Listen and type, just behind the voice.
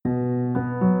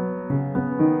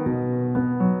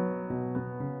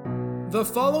The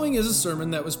following is a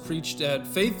sermon that was preached at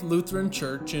Faith Lutheran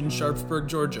Church in Sharpsburg,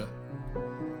 Georgia.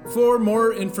 For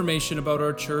more information about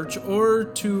our church or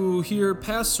to hear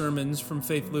past sermons from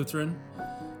Faith Lutheran,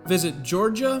 visit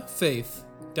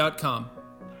georgiafaith.com.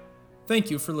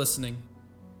 Thank you for listening.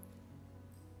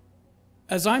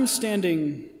 As I'm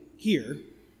standing here,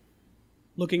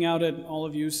 looking out at all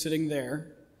of you sitting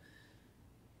there,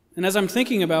 and as I'm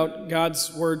thinking about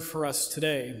God's word for us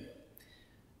today,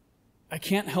 I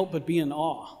can't help but be in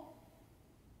awe.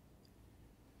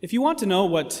 If you want to know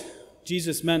what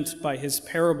Jesus meant by his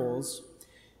parables,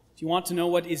 if you want to know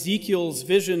what Ezekiel's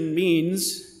vision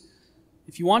means,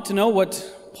 if you want to know what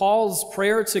Paul's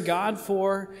prayer to God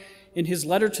for in his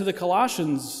letter to the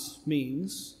Colossians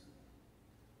means,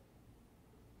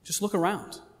 just look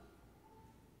around.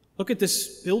 Look at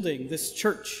this building, this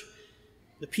church,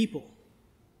 the people.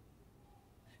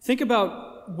 Think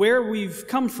about where we've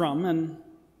come from and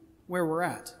where we're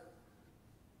at.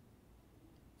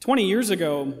 20 years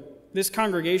ago, this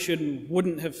congregation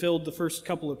wouldn't have filled the first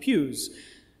couple of pews.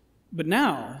 But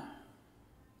now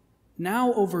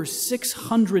over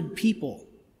 600 people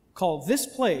call this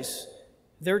place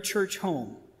their church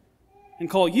home and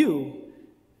call you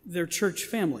their church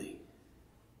family.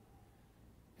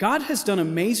 God has done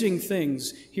amazing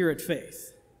things here at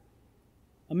Faith.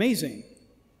 Amazing,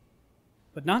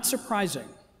 but not surprising.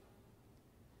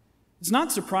 It's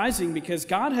not surprising because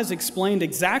God has explained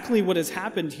exactly what has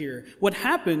happened here, what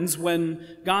happens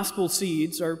when gospel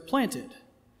seeds are planted.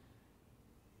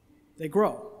 They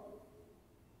grow.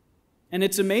 And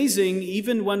it's amazing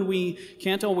even when we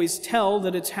can't always tell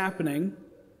that it's happening.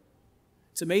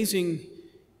 It's amazing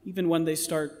even when they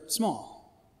start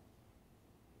small.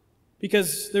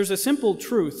 Because there's a simple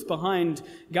truth behind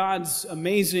God's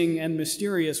amazing and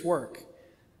mysterious work.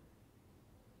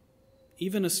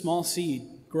 Even a small seed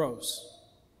grows.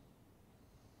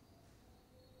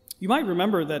 You might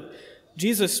remember that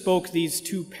Jesus spoke these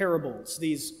two parables,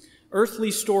 these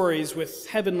earthly stories with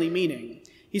heavenly meaning.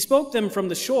 He spoke them from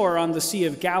the shore on the Sea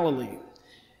of Galilee.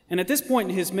 And at this point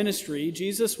in his ministry,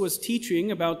 Jesus was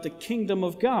teaching about the kingdom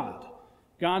of God,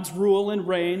 God's rule and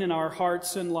reign in our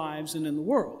hearts and lives and in the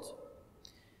world.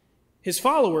 His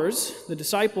followers, the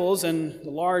disciples and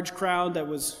the large crowd that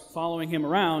was following him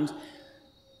around,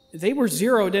 they were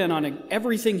zeroed in on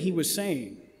everything he was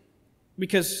saying,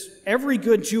 because every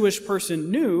good Jewish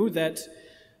person knew that,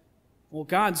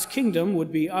 God's kingdom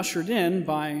would be ushered in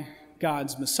by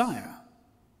God's Messiah.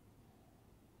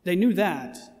 They knew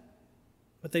that,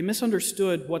 but they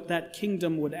misunderstood what that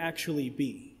kingdom would actually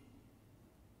be.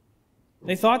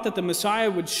 They thought that the Messiah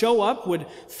would show up, would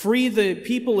free the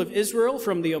people of Israel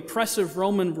from the oppressive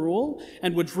Roman rule,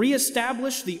 and would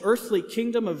reestablish the earthly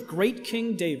kingdom of great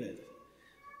King David.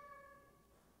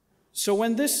 So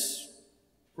when this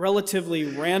relatively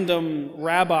random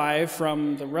rabbi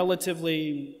from the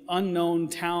relatively unknown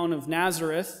town of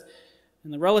Nazareth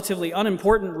in the relatively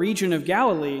unimportant region of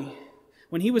Galilee,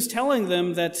 when he was telling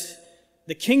them that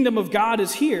the kingdom of God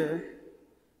is here,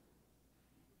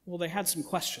 they had some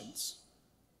questions.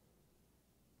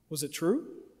 Was it true?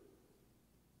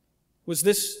 Was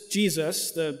this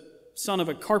Jesus, the son of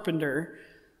a carpenter,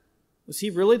 was he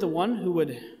really the one who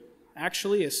would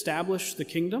actually establish the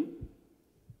kingdom?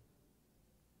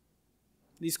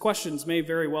 These questions may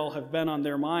very well have been on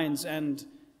their minds, and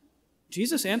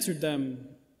Jesus answered them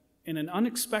in an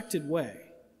unexpected way.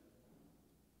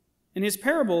 In his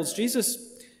parables,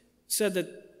 Jesus said that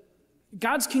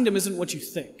God's kingdom isn't what you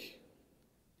think.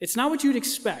 It's not what you'd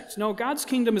expect. No, God's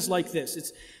kingdom is like this.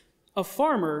 It's a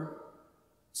farmer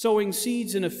sowing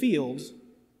seeds in a field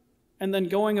and then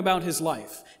going about his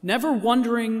life, never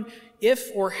wondering if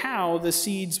or how the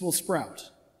seeds will sprout.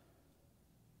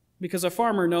 Because a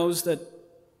farmer knows that,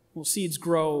 seeds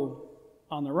grow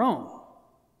on their own.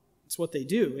 It's what they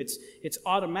do. It's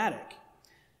automatic.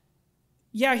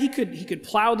 Yeah, he could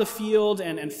plow the field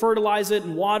and fertilize it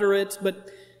and water it, but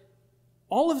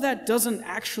all of that doesn't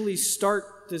actually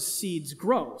start the seed's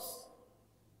growth.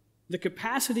 The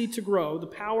capacity to grow, the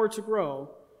power to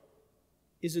grow,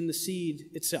 is in the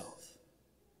seed itself.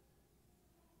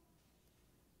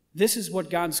 This is what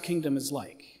God's kingdom is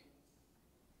like.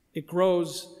 It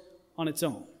grows on its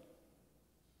own.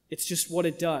 It's just what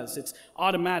it does. It's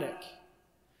automatic.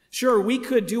 Sure, we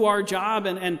could do our job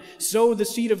and sow the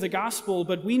seed of the gospel,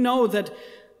 but we know that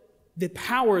the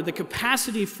power, the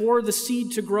capacity for the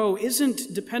seed to grow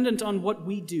isn't dependent on what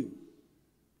we do.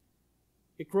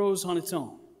 It grows on its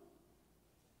own.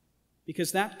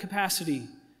 Because that capacity,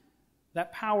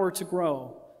 that power to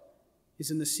grow,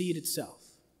 is in the seed itself.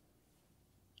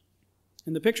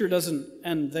 And the picture doesn't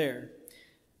end there.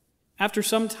 After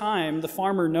some time, the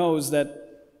farmer knows that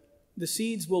the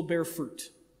seeds will bear fruit,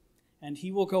 and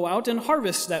he will go out and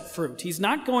harvest that fruit. He's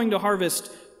not going to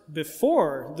harvest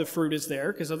before the fruit is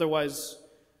there, because otherwise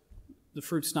the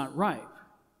fruit's not ripe.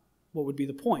 What would be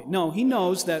the point? No, he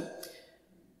knows that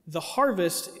the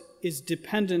harvest is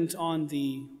dependent on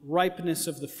the ripeness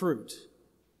of the fruit,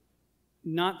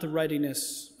 not the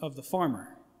readiness of the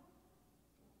farmer.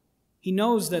 He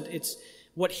knows that it's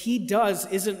what he does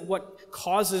isn't what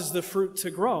causes the fruit to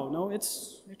grow. No, it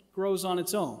grows on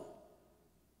its own.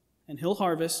 And he'll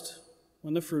harvest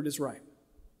when the fruit is ripe.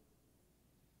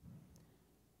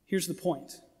 Here's the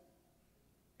point.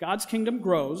 God's kingdom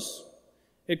grows.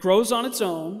 It grows on its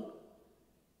own,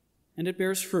 and it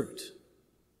bears fruit.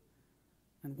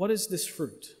 And what is this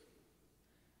fruit?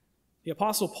 The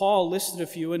Apostle Paul listed a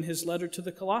few in his letter to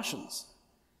the Colossians: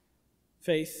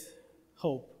 faith,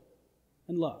 hope,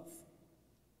 and love.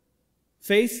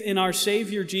 Faith in our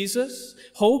Savior Jesus,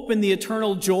 hope in the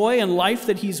eternal joy and life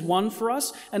that he's won for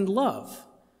us, and love.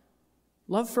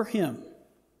 Love for him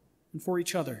and for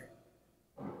each other.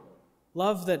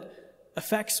 Love that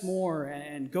affects more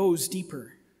and goes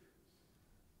deeper.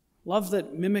 Love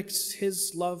that mimics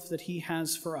his love that he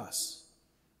has for us.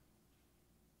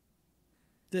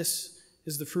 This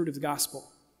is the fruit of the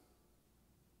gospel.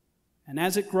 And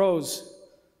as it grows,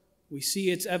 we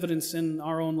see its evidence in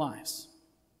our own lives.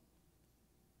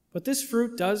 But this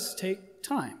fruit does take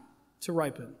time to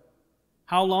ripen.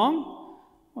 How long?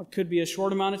 Well, it could be a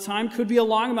short amount of time, could be a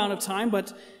long amount of time,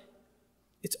 but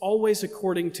it's always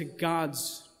according to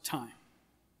God's time,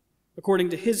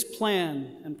 according to his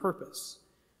plan and purpose.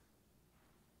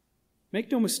 Make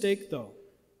no mistake, though.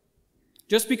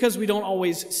 Just because we don't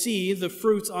always see the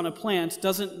fruits on a plant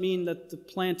doesn't mean that the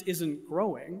plant isn't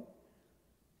growing.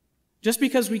 Just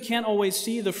because we can't always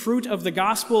see the fruit of the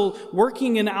gospel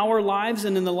working in our lives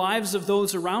and in the lives of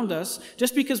those around us,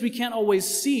 just because we can't always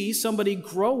see somebody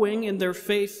growing in their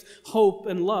faith, hope,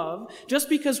 and love, just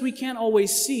because we can't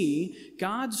always see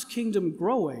God's kingdom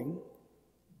growing,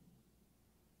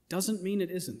 doesn't mean it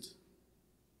isn't.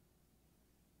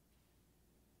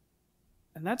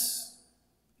 And that's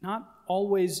not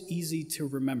always easy to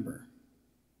remember.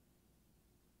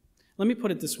 Let me put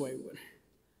it this way.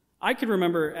 I can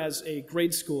remember as a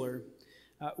grade schooler,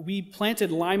 we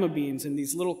planted lima beans in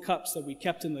these little cups that we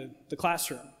kept in the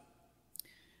classroom.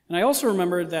 And I also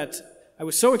remember that I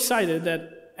was so excited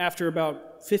that after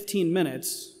about 15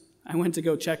 minutes, I went to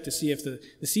go check to see if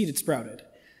the seed had sprouted.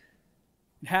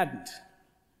 It hadn't,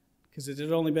 because it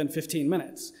had only been 15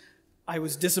 minutes. I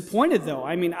was disappointed, though.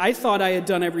 I thought I had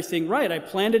done everything right. I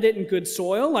planted it in good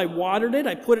soil. I watered it.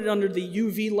 I put it under the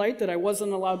UV light that I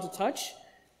wasn't allowed to touch.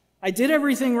 I did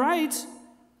everything right.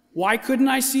 Why couldn't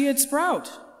I see it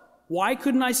sprout? Why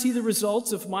couldn't I see the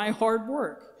results of my hard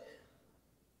work?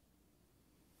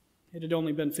 It had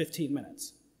only been 15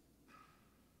 minutes.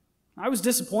 I was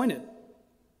disappointed.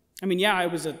 I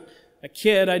was a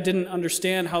kid. I didn't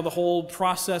understand how the whole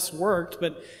process worked,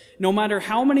 but no matter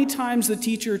how many times the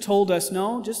teacher told us,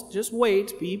 no, just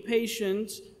wait, be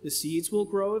patient, the seeds will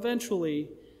grow eventually,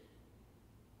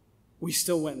 we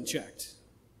still went and checked.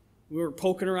 We were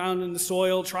poking around in the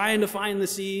soil, trying to find the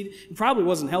seed. It probably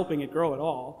wasn't helping it grow at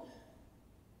all.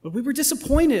 But we were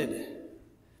disappointed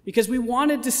because we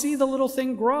wanted to see the little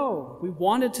thing grow. We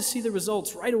wanted to see the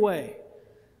results right away.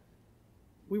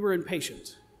 We were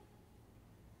impatient.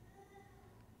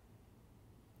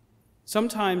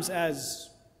 Sometimes as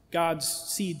God's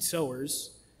seed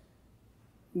sowers,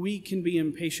 we can be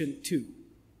impatient too.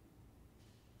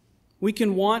 We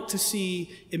can want to see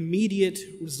immediate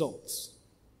results.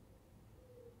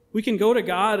 We can go to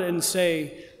God and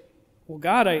say, well,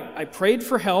 God, I prayed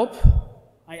for help.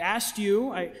 I asked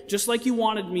you, just like you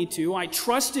wanted me to. I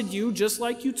trusted you just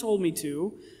like you told me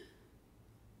to.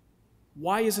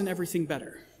 Why isn't everything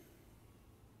better?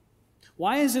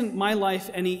 Why isn't my life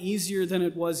any easier than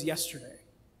it was yesterday?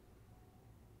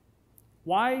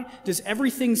 Why does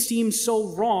everything seem so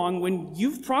wrong when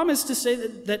you've promised to say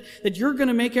that you're going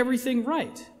to make everything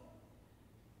right?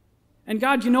 And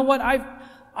God, you know what?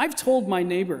 I've told my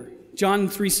neighbor, John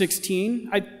 3:16,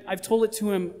 I've told it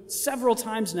to him several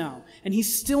times now, and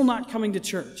he's still not coming to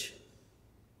church.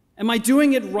 Am I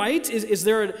doing it right? Is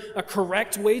there a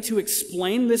correct way to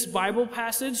explain this Bible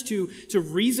passage, to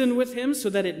reason with him so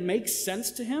that it makes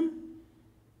sense to him?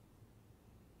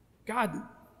 God,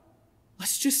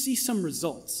 let's just see some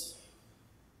results.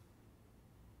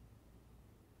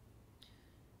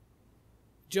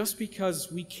 Just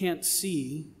because we can't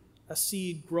see a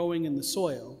seed growing in the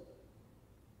soil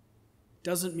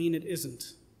doesn't mean it isn't.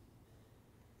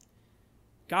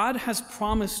 God has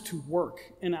promised to work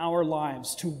in our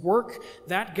lives, to work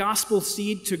that gospel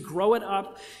seed, to grow it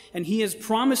up, and he has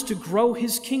promised to grow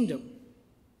his kingdom,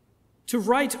 to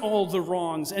right all the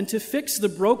wrongs, and to fix the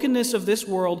brokenness of this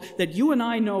world that you and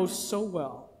I know so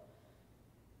well.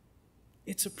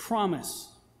 It's a promise.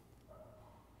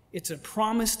 It's a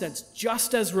promise that's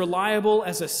just as reliable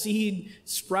as a seed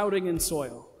sprouting in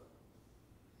soil.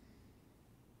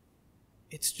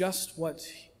 It's just what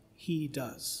he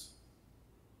does.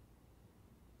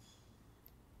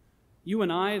 You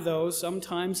and I, though,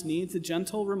 sometimes need the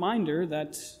gentle reminder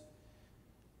that,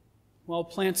 while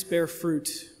plants bear fruit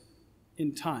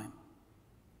in time,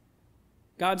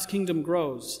 God's kingdom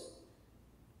grows,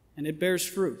 and it bears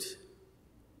fruit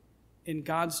in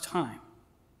God's time,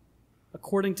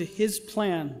 according to his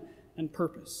plan and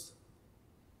purpose.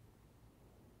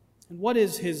 And what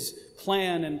is his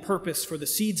plan and purpose for the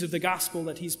seeds of the gospel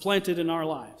that he's planted in our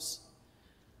lives?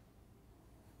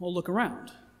 Well, look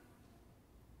around.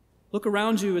 Look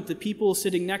around you at the people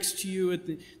sitting next to you, at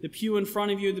the pew in front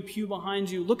of you, the pew behind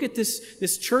you. Look at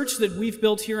this church that we've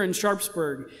built here in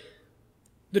Sharpsburg.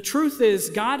 The truth is,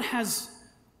 God has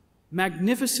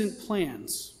magnificent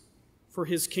plans for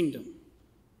his kingdom.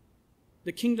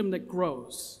 The kingdom that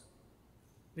grows.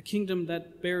 The kingdom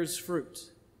that bears fruit.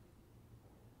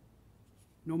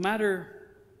 No matter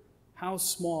how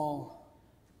small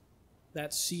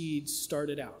that seed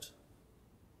started out.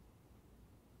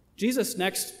 Jesus'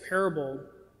 next parable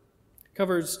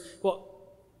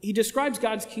he describes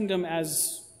God's kingdom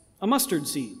as a mustard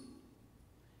seed.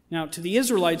 Now, to the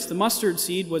Israelites, the mustard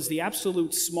seed was the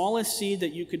absolute smallest seed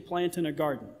that you could plant in a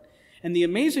garden. And the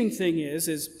amazing thing is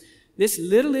this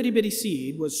little itty bitty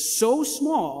seed was so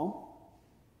small,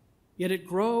 yet it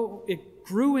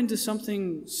grew into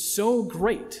something so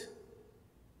great,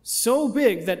 so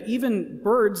big that even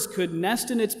birds could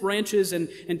nest in its branches and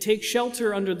take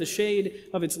shelter under the shade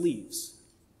of its leaves.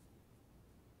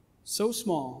 So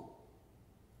small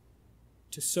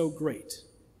to so great.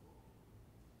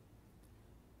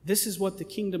 This is what the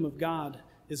kingdom of God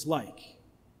is like.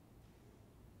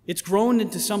 It's grown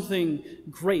into something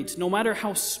great, no matter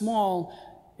how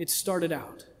small it started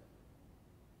out.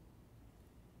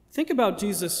 Think about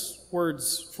Jesus'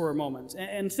 words for a moment,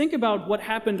 and think about what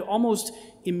happened almost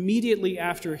immediately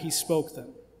after he spoke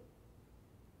them.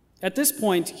 At this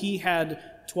point, he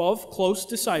had 12 close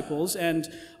disciples and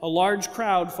a large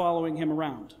crowd following him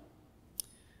around.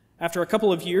 After a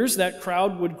couple of years, that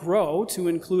crowd would grow to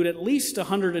include at least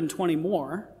 120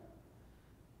 more.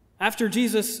 After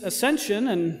Jesus' ascension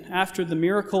and after the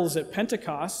miracles at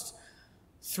Pentecost,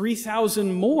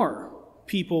 3,000 more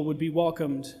people would be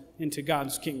welcomed into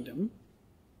God's kingdom.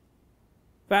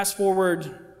 Fast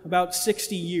forward about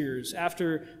 60 years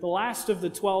after the last of the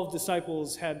 12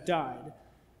 disciples had died,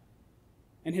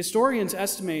 and historians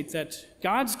estimate that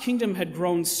God's kingdom had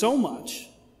grown so much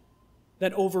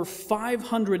that over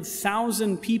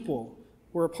 500,000 people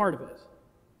were a part of it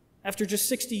after just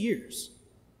 60 years.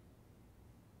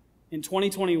 In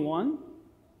 2021,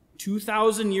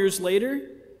 2,000 years later,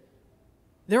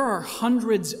 there are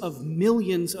hundreds of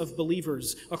millions of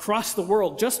believers across the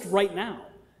world just right now.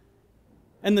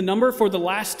 And the number for the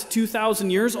last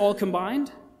 2,000 years all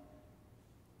combined?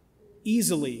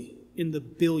 Easily in the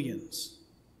billions.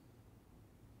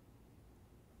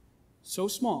 So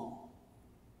small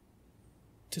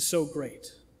to so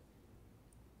great.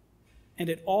 And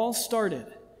it all started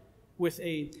with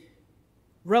a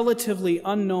relatively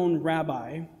unknown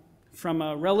rabbi from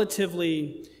a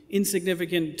relatively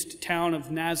insignificant town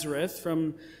of Nazareth,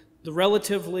 from the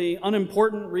relatively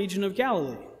unimportant region of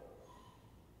Galilee.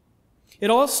 It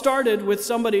all started with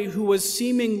somebody who was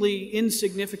seemingly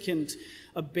insignificant,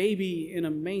 a baby in a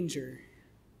manger,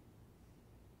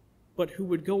 but who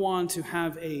would go on to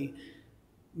have a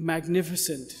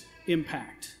magnificent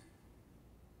impact.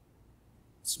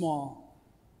 Small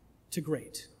to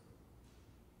great.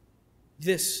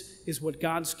 This is what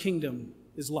God's kingdom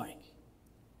is like.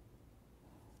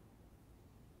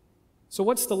 So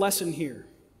what's the lesson here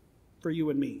for you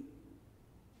and me?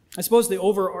 I suppose the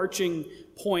overarching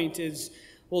point is,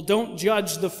 well, don't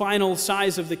judge the final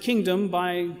size of the kingdom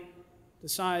by the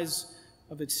size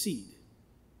of its seed.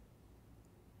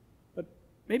 But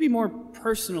maybe more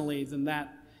personally than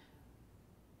that,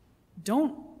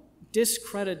 don't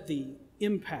discredit the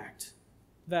impact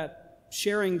that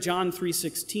sharing John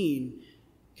 3:16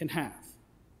 can have.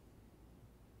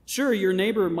 Sure, your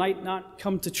neighbor might not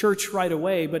come to church right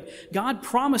away, but God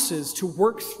promises to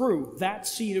work through that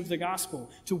seed of the gospel,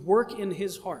 to work in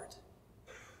his heart.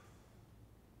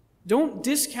 Don't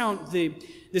discount the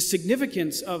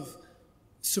significance of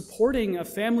supporting a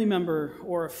family member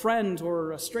or a friend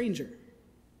or a stranger.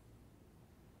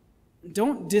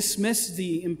 don't dismiss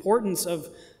the importance of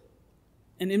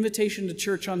an invitation to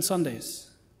church on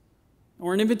Sundays,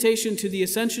 or an invitation to the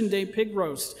Ascension Day pig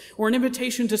roast, or an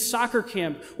invitation to soccer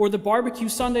camp, or the barbecue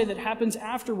Sunday that happens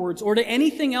afterwards, or to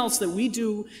anything else that we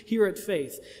do here at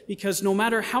Faith. Because no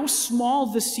matter how small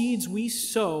the seeds we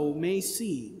sow may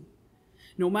seem,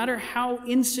 no matter how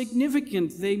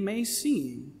insignificant they may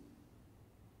seem,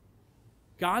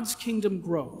 God's kingdom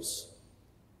grows,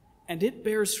 and it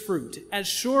bears fruit, as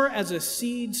sure as a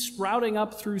seed sprouting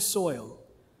up through soil.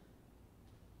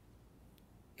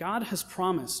 God has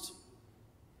promised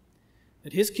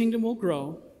that his kingdom will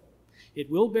grow,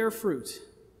 it will bear fruit,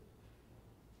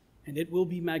 and it will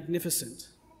be magnificent.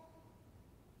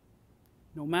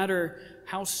 No matter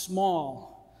how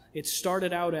small it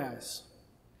started out as.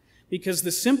 Because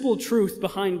the simple truth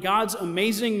behind God's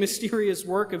amazing, mysterious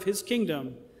work of his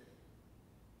kingdom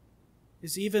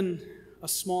is even a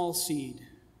small seed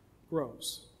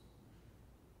grows.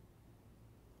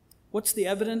 What's the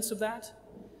evidence of that?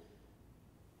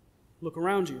 Look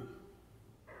around you.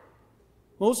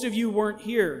 Most of you weren't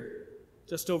here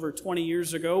just over 20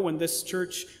 years ago when this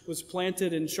church was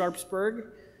planted in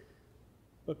Sharpsburg.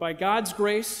 But by God's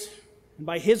grace and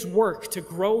by his work to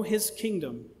grow his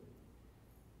kingdom,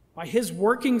 by his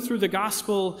working through the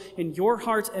gospel in your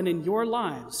heart and in your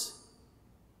lives,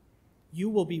 you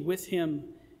will be with him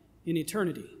in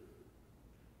eternity.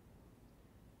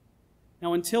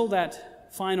 Now, until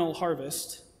that final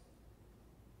harvest,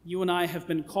 you and I have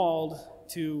been called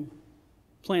to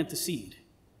plant the seed,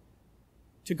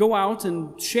 to go out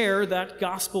and share that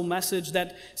gospel message,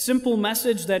 that simple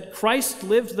message that Christ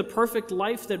lived the perfect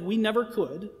life that we never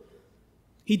could.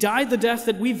 He died the death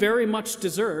that we very much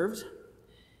deserved,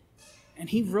 and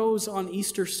he rose on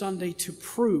Easter Sunday to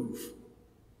prove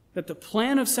that the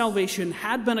plan of salvation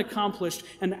had been accomplished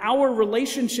and our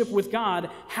relationship with God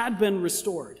had been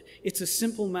restored. It's a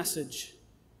simple message.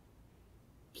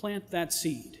 Plant that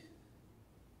seed.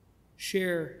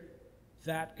 Share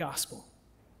that gospel.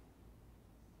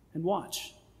 And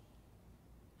watch.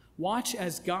 Watch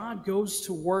as God goes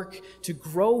to work to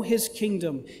grow his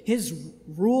kingdom, his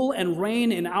rule and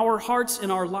reign in our hearts, in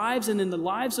our lives, and in the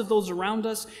lives of those around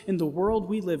us, in the world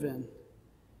we live in.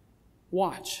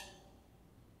 Watch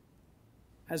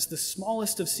as the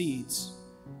smallest of seeds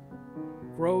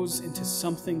grows into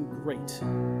something great.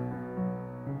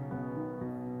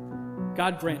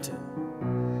 God grant it.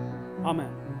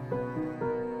 Amen.